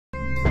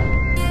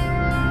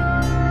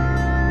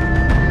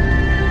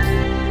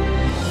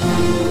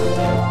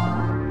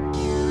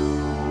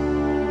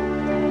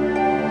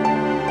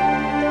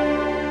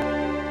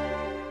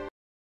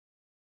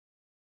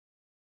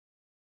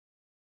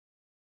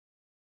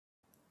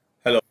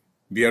Hello,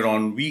 we are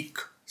on week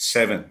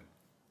 7.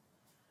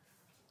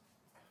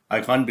 I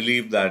can't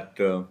believe that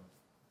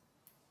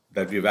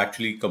we've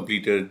actually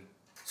completed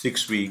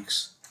 6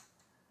 weeks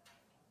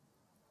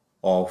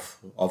of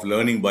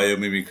learning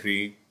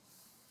biomimicry.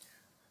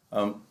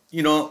 I'm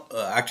getting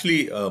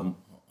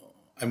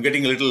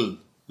a little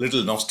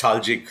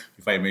nostalgic,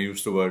 if I may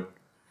use the word,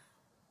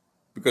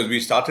 because we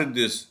started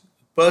this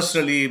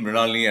personally.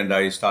 Mrinalini and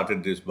I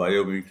started this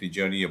biomimicry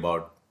journey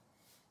about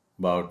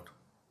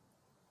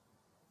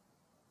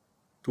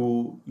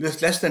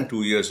less than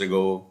 2 years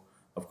ago.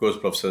 Of course,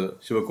 Professor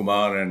Shiva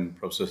and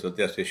Professor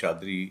Satya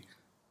Seshadri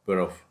were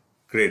of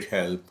great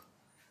help.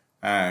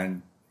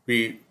 And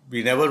we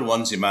never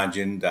once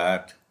imagined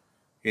that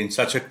in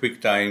such a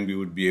quick time we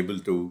would be able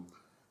to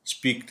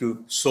speak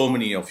to so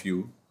many of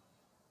you.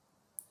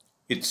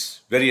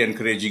 It's very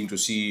encouraging to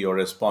see your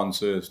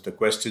responses, the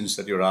questions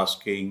that you're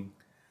asking.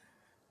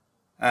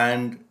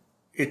 And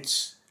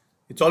it's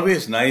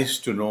always nice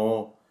to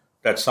know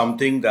that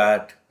something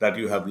that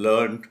you have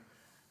learned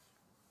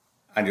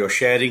and you're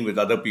sharing with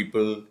other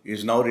people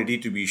is now ready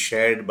to be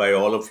shared by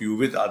all of you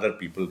with other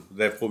people.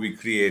 Therefore, we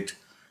create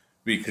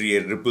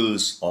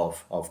ripples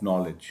of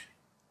knowledge.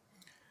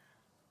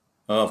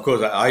 Of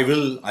course, I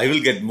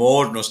will get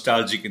more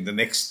nostalgic in the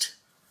next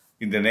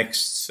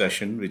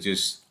session, which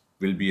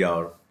will be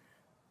our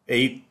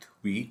 8th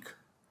week.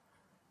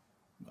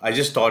 I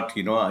just thought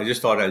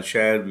I'll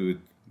share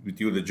with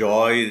you the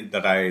joy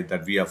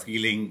that we are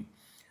feeling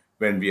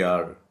when we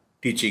are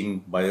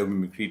teaching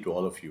biomimicry to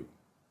all of you.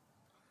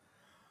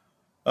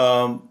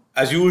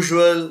 As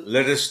usual,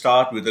 let us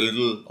start with a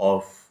little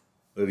of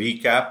a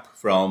recap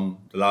from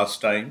the last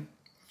time.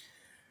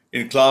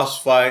 In class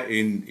 5,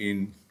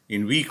 in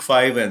week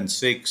 5 and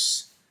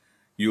 6,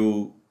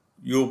 you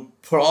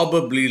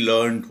probably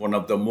learned one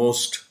of the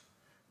most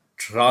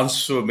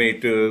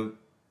transformative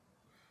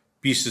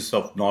pieces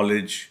of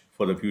knowledge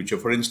for the future.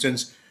 For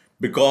instance,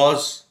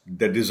 because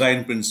the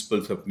design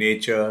principles of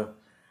nature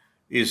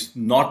is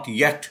not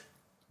yet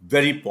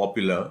very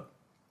popular,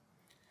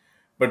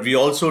 but we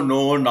also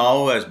know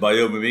now as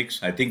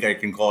biomimics, I think I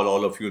can call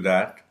all of you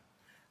that,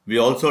 we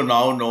also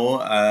now know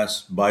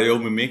as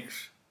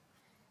biomimics,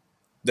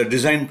 the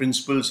design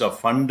principles are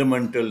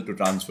fundamental to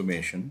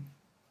transformation,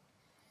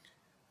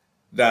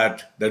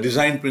 that the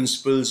design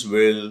principles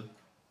will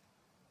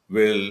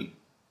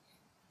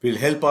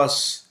help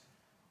us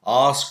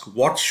ask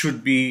what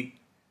should be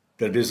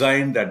the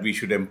design that we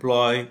should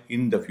employ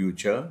in the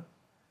future.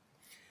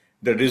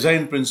 The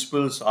design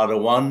principles are the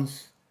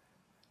ones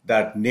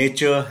that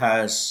nature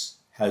has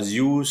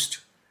used.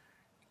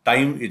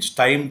 It's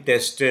time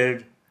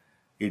tested,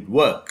 it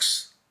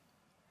works.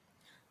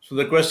 So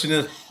the question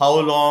is, how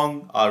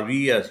long are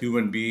we as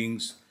human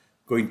beings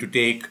going to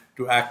take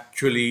to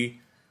actually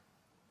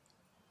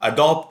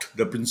adopt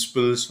the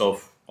principles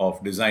of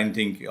design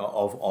thinking,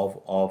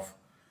 of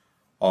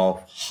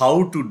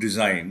how to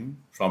design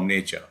from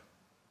nature?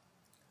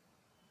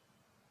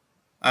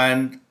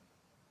 And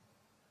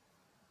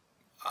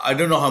I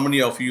don't know how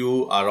many of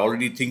you are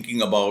already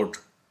thinking about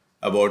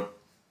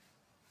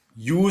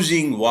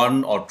using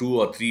 1 or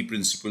 2 or 3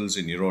 principles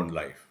in your own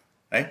life,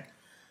 right?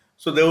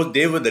 So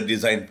they were the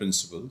design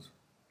principles.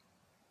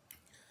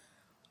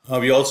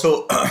 We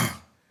also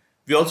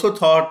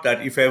thought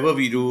that if ever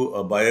we do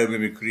a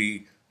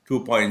biomimicry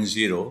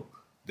 2.0,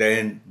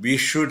 then we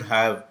should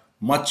have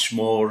much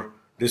more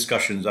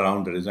discussions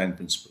around the design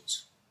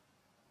principles.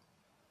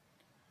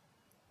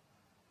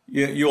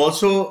 You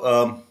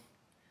also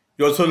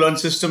learn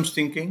systems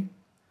thinking,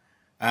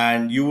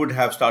 and you would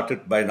have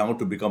started by now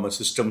to become a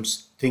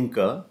systems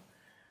thinker.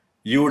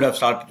 You would have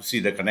started to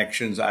see the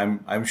connections.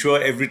 I'm sure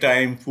every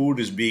time food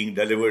is being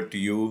delivered to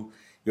you,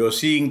 you're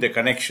seeing the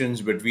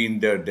connections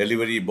between the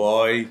delivery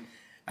boy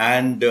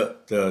and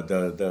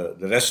the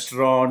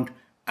restaurant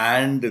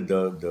and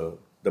the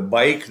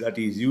bike that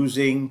he's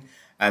using,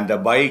 and the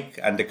bike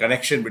and the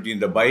connection between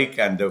the bike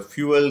and the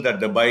fuel that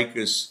the bike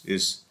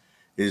is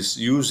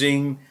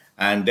using,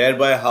 and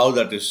thereby how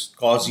that is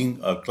causing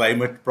a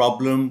climate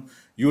problem.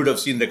 You would have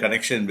seen the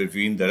connection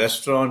between the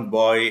restaurant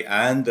boy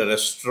and the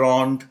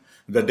restaurant,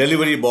 the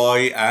delivery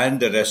boy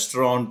and the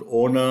restaurant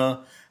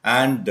owner,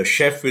 and the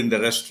chef in the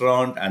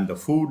restaurant, and the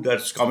food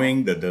that's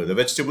coming, the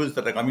vegetables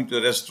that are coming to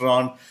the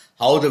restaurant,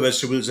 how the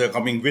vegetables are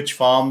coming, which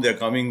farm they're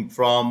coming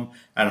from,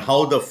 and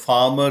how the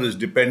farmer is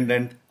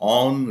dependent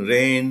on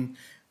rain,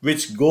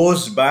 which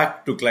goes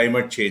back to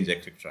climate change,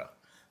 etc.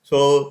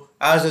 So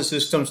as a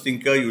systems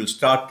thinker, you will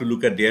start to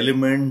look at the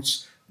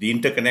elements, the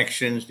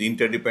interconnections, the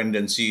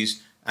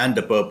interdependencies, and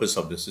the purpose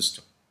of the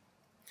system.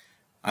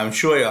 I'm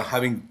sure you're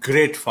having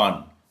great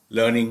fun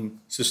learning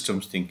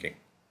systems thinking.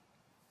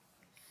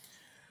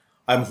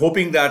 I'm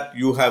hoping that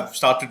you have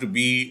started to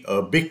be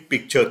a big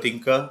picture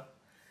thinker.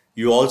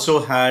 You also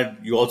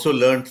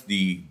learned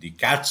the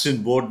cats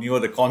in Borneo,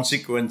 the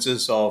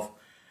consequences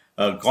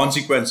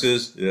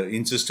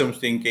in systems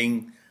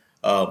thinking,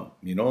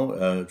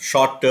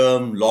 short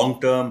term, long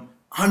term,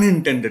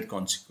 unintended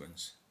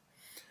consequence.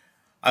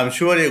 I'm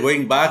sure you're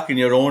going back in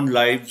your own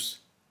lives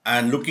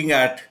and looking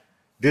at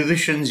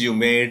decisions you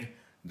made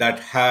that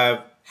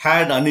have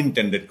had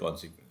unintended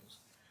consequences.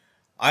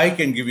 I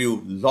can give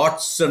you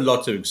lots and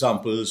lots of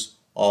examples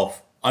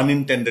of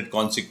unintended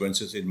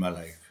consequences in my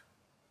life,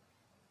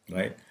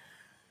 right?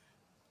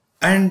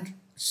 And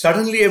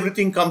suddenly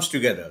everything comes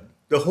together.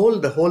 The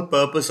whole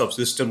purpose of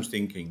systems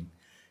thinking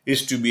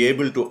is to be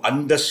able to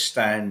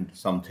understand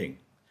something.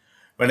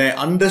 When I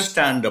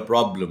understand a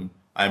problem,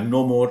 I'm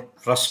no more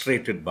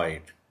frustrated by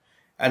it.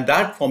 And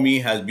that for me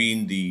has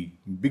been the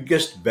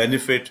biggest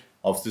benefit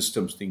of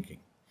systems thinking.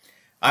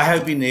 I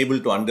have been able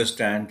to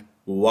understand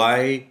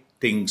why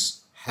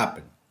things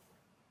happen.